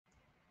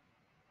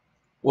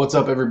What's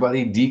up,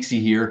 everybody? Deeksy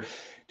here,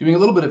 doing a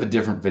little bit of a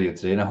different video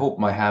today, and I hope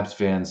my Habs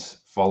fans,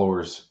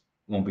 followers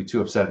won't be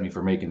too upset at me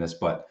for making this,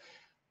 but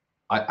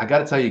I got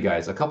to tell you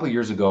guys, a couple of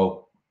years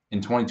ago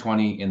in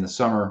 2020, in the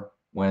summer,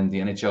 when the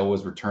NHL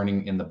was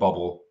returning in the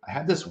bubble, I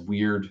had this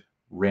weird,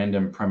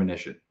 random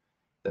premonition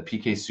that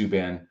PK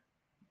Subban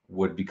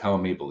would become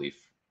a Maple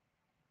Leaf.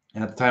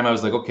 And at the time, I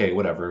was like, okay,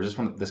 whatever. It was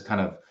just this kind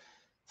of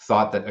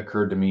thought that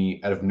occurred to me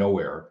out of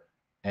nowhere.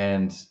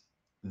 And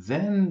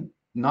then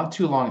not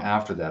too long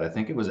after that, I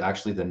think it was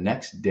actually the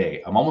next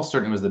day. I'm almost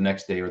certain it was the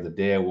next day or the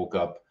day I woke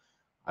up.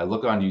 I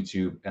look on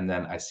YouTube and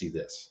then I see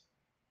this.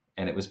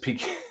 And it was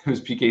PK, it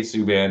was PK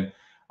Subban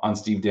on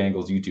Steve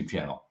Dangle's YouTube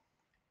channel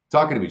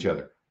talking to each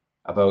other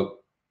about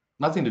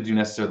nothing to do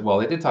necessarily. Well,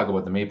 they did talk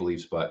about the Maple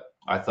Leafs, but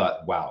I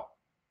thought, wow,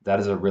 that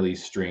is a really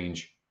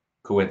strange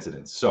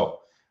coincidence.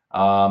 So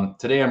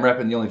today I'm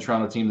repping the only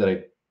Toronto team that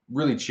I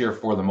really cheer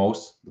for the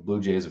most, the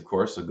Blue Jays, of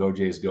course. So go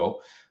Jays, go!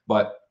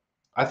 But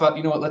I thought,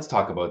 you know what? Let's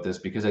talk about this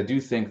because I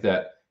do think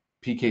that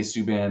PK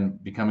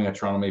Subban becoming a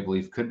Toronto Maple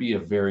Leaf could be a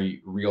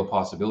very real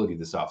possibility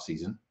this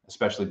offseason,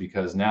 especially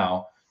because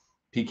now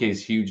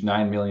PK's huge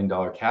 $9 million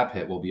cap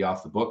hit will be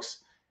off the books.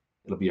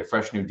 It'll be a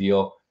fresh new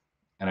deal.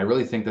 And I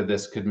really think that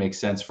this could make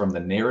sense from the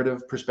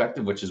narrative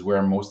perspective, which is where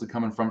I'm mostly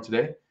coming from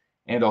today,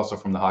 and also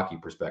from the hockey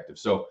perspective.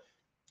 So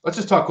let's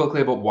just talk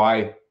quickly about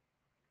why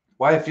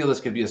I feel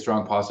this could be a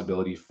strong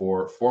possibility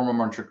for former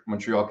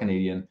Montreal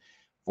Canadian,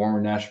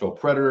 former Nashville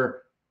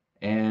Predator,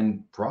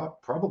 and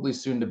probably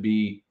soon to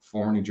be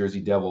former New Jersey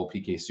Devil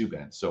PK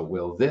Subban. So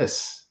will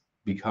this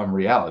become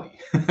reality?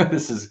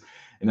 This is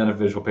an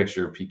unofficial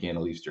picture of PK in a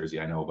Leafs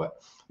jersey, I know, but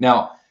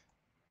now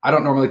I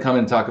don't normally come in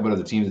and talk about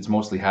other teams. It's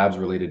mostly Habs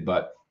related,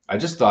 but I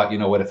just thought, you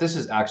know what, if this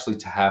is actually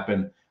to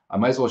happen, I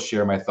might as well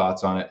share my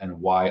thoughts on it and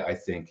why I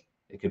think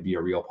it could be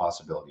a real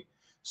possibility.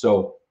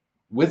 So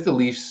with the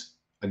Leafs,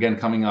 again,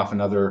 coming off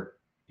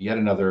yet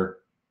another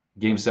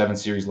Game 7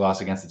 series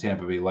loss against the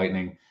Tampa Bay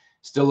Lightning,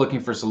 still looking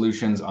for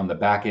solutions on the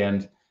back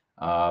end.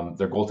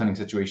 Their goaltending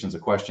situation is a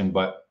question,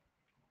 but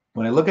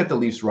when I look at the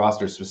Leafs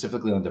roster,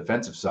 specifically on the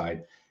defensive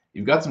side,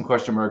 you've got some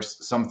question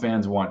marks. Some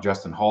fans want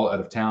Justin Hall out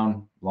of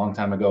town a long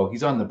time ago.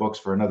 He's on the books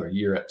for another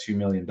year at $2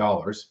 million.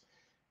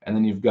 And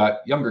then you've got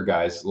younger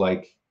guys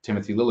like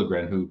Timothy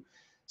Liljegren, who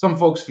some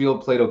folks feel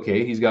played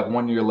okay. He's got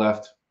 1 year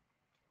left.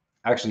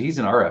 Actually, he's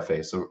an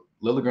RFA. So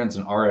Liljegren's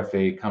an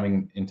RFA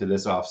coming into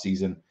this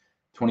offseason,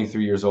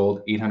 23 years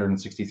old,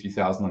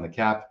 863,000 on the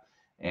cap.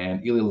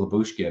 And Ilya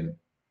Lyubushkin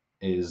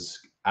is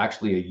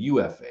actually a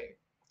UFA.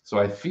 So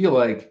I feel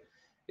like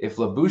if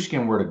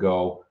Lyubushkin were to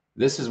go,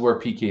 this is where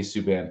PK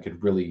Subban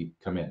could really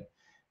come in.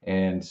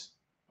 And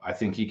I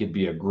think he could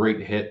be a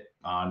great hit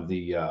on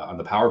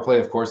the power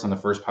play, of course, on the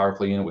first power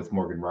play unit with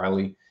Morgan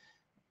Riley.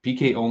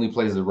 PK only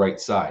plays the right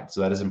side,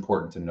 so that is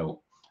important to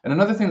note. And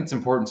another thing that's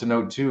important to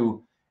note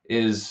too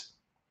is,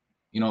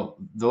 you know,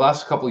 the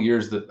last couple of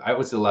years, that I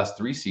would say the last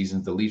 3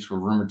 seasons, the Leafs were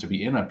rumored to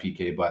be in on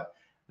PK, but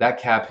that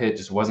cap hit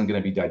just wasn't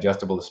going to be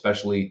digestible,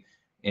 especially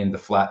in the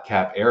flat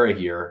cap era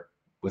here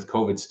with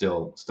COVID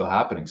still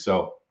happening.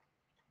 So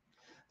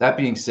that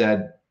being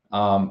said,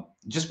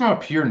 just from a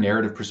pure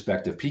narrative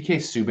perspective, PK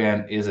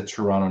Subban is a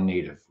Toronto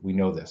native. We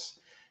know this.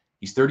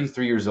 He's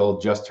 33 years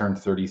old, just turned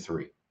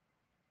 33.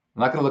 I'm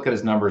not going to look at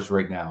his numbers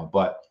right now,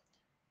 but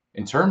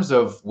in terms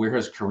of where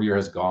his career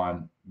has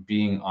gone,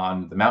 being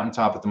on the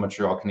mountaintop with the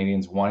Montreal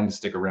Canadiens, wanting to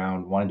stick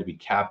around, wanting to be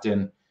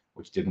captain,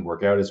 which didn't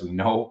work out, as we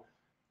know,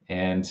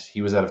 and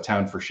he was out of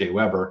town for Shea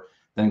Weber,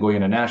 then going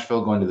into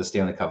Nashville, going to the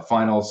Stanley Cup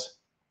Finals,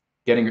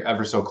 getting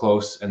ever so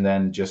close, and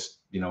then just,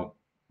 you know,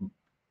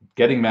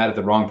 getting mad at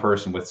the wrong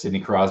person with Sidney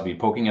Crosby,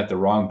 poking at the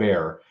wrong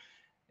bear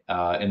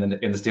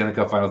in the Stanley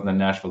Cup Finals, and then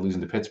Nashville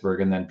losing to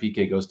Pittsburgh, and then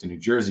PK goes to New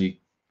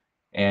Jersey,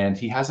 and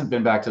he hasn't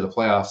been back to the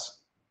playoffs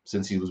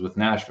since he was with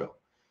Nashville.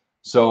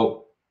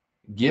 So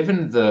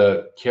given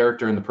the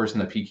character and the person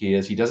that PK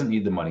is, he doesn't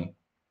need the money,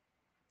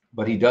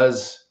 but he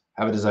does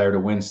have a desire to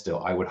win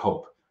still, I would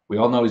hope. We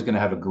all know he's going to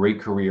have a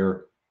great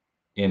career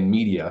in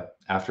media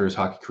after his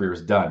hockey career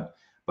is done.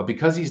 But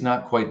because he's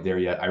not quite there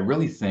yet, I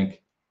really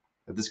think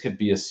that this could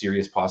be a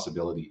serious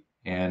possibility.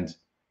 And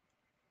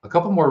a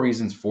couple more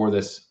reasons for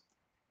this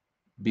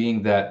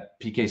being that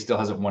PK still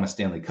hasn't won a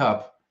Stanley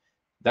Cup.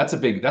 That's a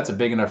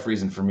big enough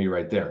reason for me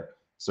right there.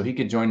 So he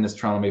could join this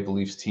Toronto Maple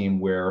Leafs team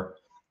where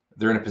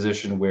they're in a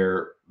position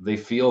where they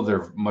feel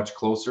they're much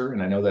closer.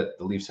 And I know that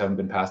the Leafs haven't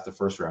been past the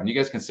first round. You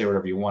guys can say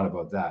whatever you want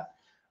about that.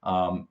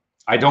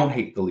 I don't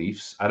hate the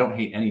Leafs. I don't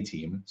hate any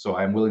team. So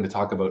I'm willing to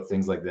talk about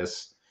things like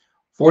this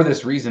for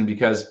this reason,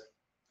 because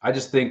I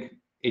just think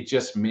it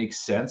just makes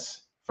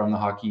sense from the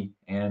hockey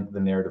and the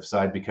narrative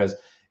side, because it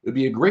would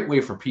be a great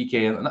way for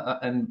PK.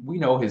 And we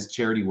know his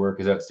charity work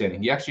is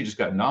outstanding. He actually just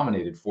got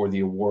nominated for the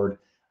award.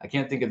 I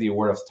can't think of the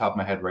award off the top of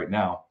my head right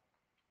now,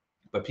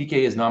 but PK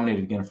is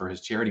nominated again for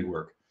his charity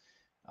work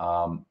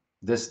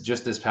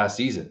this past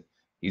season.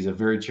 He's a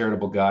very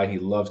charitable guy. He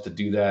loves to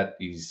do that.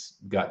 He's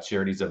got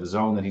charities of his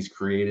own that he's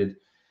created.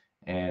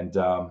 And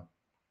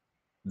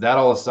that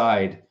all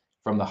aside,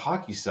 from the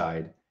hockey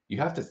side, you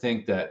have to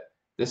think that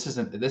this is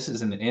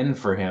an in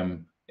for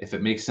him if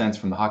it makes sense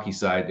from the hockey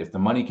side, if the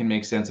money can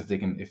make sense, if they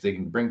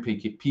can bring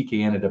PK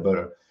in at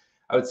about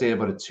I would say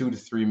about a $2 to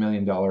 $3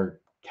 million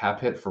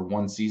cap hit for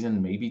one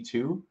season, maybe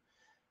two.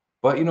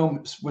 But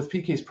with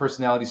PK's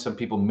personality, some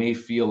people may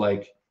feel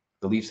like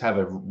the Leafs have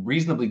a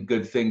reasonably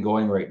good thing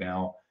going right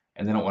now,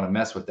 and they don't want to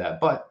mess with that.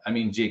 But I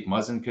mean, Jake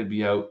Muzzin could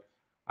be out.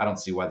 I don't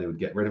see why they would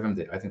get rid of him.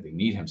 I think they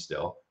need him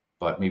still,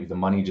 but maybe the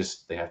money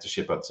they have to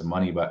ship out some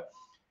money. But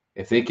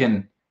if they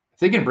can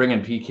bring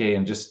in PK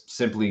and just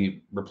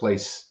simply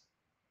replace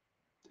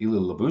Ilya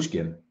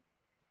Lyubushkin,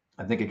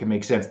 I think it can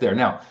make sense there.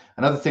 Now,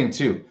 another thing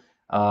too,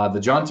 the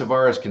John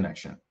Tavares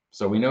connection.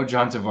 So we know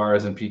John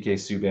Tavares and PK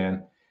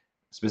Subban,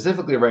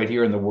 specifically right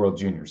here in the World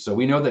Juniors. So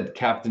we know that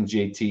Captain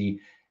JT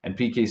and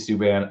PK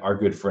Subban are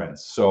good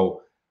friends.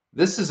 So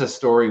this is a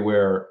story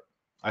where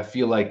I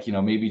feel like,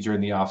 maybe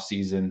during the off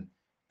season,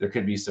 there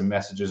could be some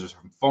messages or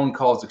some phone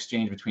calls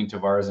exchanged between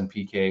Tavares and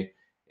PK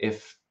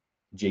if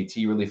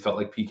JT really felt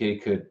like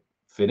PK could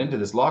fit into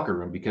this locker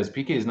room, because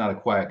PK is not a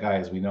quiet guy,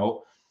 as we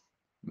know.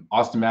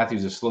 Austin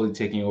Matthews is slowly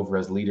taking over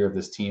as leader of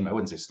this team. I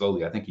wouldn't say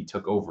slowly. I think he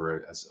took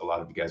over, as a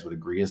lot of you guys would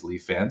agree as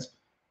Leaf fans.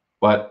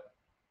 But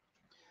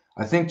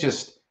I think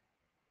just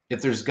if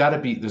there's got to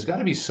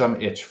be some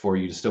itch for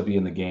you to still be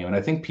in the game. And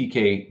I think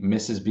PK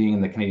misses being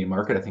in the Canadian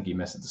market. I think he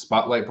misses the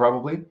spotlight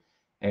probably.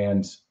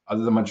 And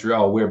other than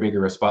Montreal, where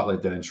bigger a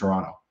spotlight than in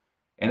Toronto.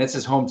 And it's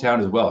his hometown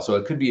as well. So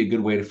it could be a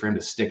good way for him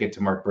to stick it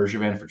to Marc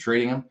Bergevin for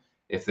trading him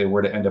if they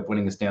were to end up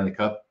winning the Stanley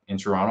Cup in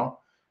Toronto.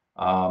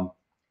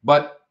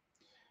 But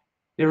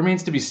it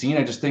remains to be seen.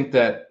 I just think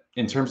that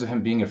in terms of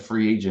him being a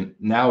free agent,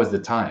 now is the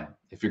time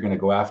if you're going to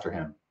go after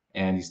him.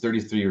 And he's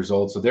 33 years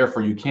old. So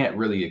therefore, you can't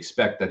really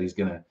expect that he's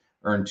going to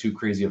earn too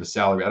crazy of a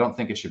salary. I don't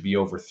think it should be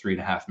over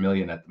 $3.5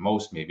 million at the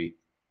most, maybe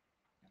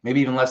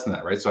even less than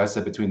that, right? So I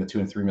said between the $2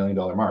 and $3 million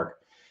mark.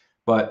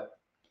 But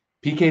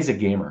PK's a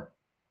gamer.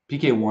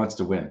 PK wants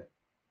to win.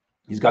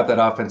 He's got that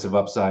offensive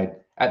upside.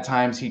 At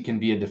times, he can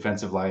be a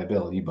defensive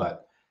liability.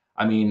 But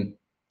I mean,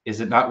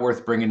 is it not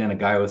worth bringing in a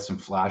guy with some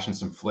flash and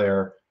some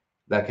flair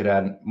that could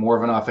add more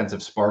of an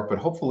offensive spark, but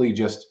hopefully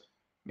just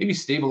maybe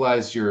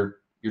stabilize your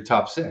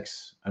top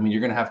six? I mean,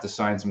 you're going to have to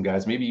sign some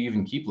guys, maybe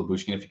even keep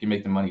Lyubushkin if you can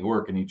make the money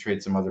work and you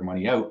trade some other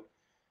money out.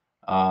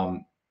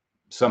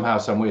 Somehow,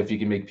 some way, if you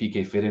can make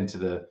PK fit into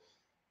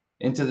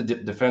the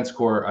defense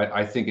core,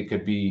 I think it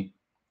could be,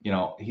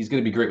 he's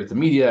going to be great with the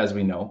media, as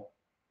we know.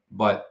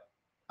 But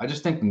I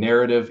just think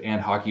narrative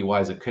and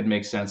hockey-wise, it could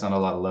make sense on a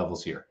lot of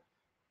levels here.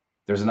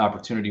 There's an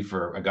opportunity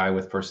for a guy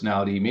with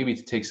personality, maybe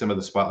to take some of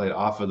the spotlight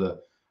off of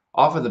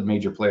the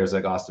major players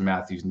like Austin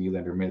Matthews,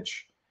 Nylander,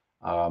 Mitch,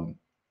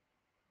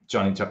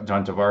 John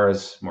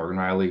Tavares, Morgan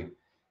Riley.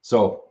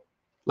 So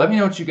let me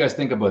know what you guys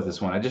think about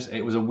this one.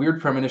 It was a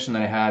weird premonition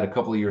that I had a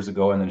couple of years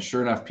ago, and then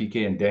sure enough,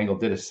 PK and Dangle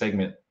did a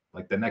segment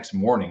like the next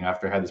morning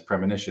after I had this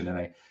premonition.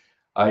 And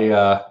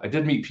I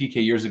did meet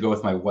PK years ago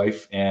with my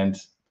wife, and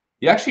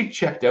he actually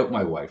checked out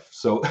my wife.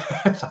 So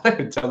I thought I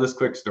could tell this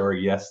quick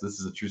story. Yes, this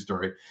is a true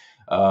story.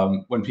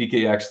 When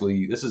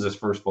PK this is his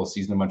first full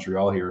season in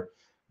Montreal here,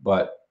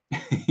 but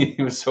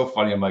it was so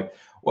funny. I'm like,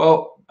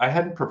 well, I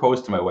hadn't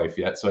proposed to my wife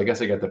yet, so I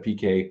guess I got the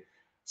PK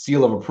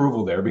seal of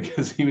approval there,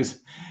 because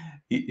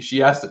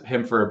she asked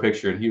him for a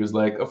picture and he was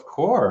like, of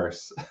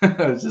course. It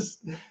was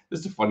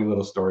just a funny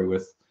little story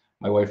with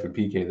my wife and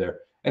PK there.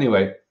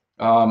 Anyway,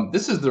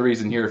 this is the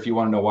reason here, if you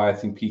want to know why I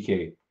think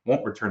PK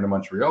won't return to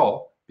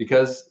Montreal,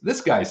 because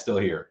this guy's still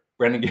here,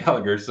 Brendan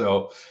Gallagher.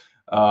 So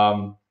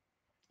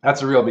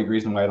that's a real big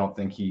reason why I don't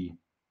think he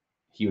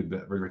would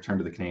return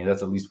to the Canadiens.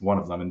 That's at least one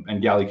of them.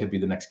 And Gally could be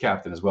the next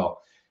captain as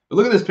well. But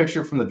look at this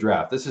picture from the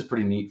draft. This is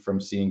pretty neat, from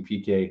seeing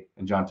PK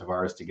and John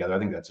Tavares together. I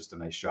think that's just a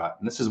nice shot.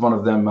 And this is one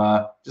of them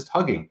just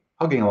hugging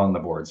along the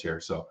boards here.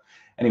 So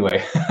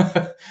anyway,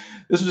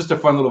 this is just a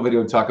fun little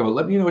video to talk about.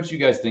 Let me know what you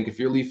guys think. If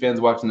you're Leaf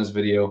fans watching this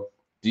video,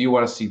 do you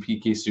want to see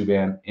PK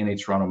Subban in a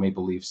Toronto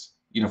Maple Leafs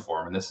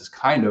uniform? And this is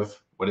kind of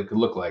what it could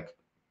look like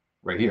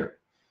right here.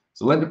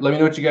 So let me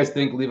know what you guys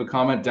think. Leave a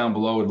comment down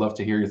below. I'd love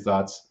to hear your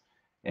thoughts.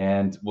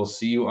 And we'll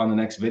see you on the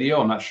next video.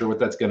 I'm not sure what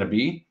that's going to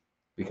be,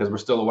 because we're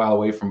still a while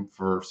away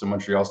for some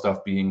Montreal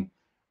stuff being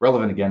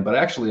relevant again. But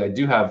actually, I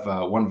do have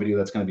one video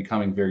that's going to be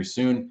coming very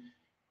soon.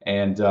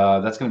 And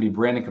that's going to be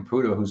Brandon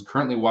Caputo, who's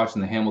currently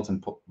watching the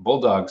Hamilton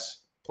Bulldogs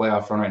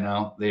playoff run right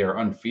now. They are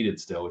undefeated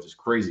still, which is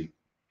crazy.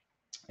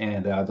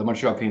 And the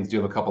Montreal Canadiens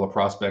do have a couple of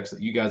prospects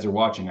that you guys are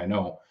watching, I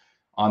know,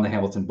 on the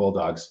Hamilton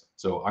Bulldogs.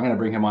 So I'm going to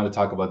bring him on to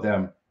talk about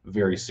them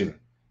very soon.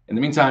 In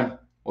the meantime,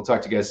 we'll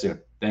talk to you guys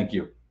soon. Thank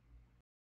you.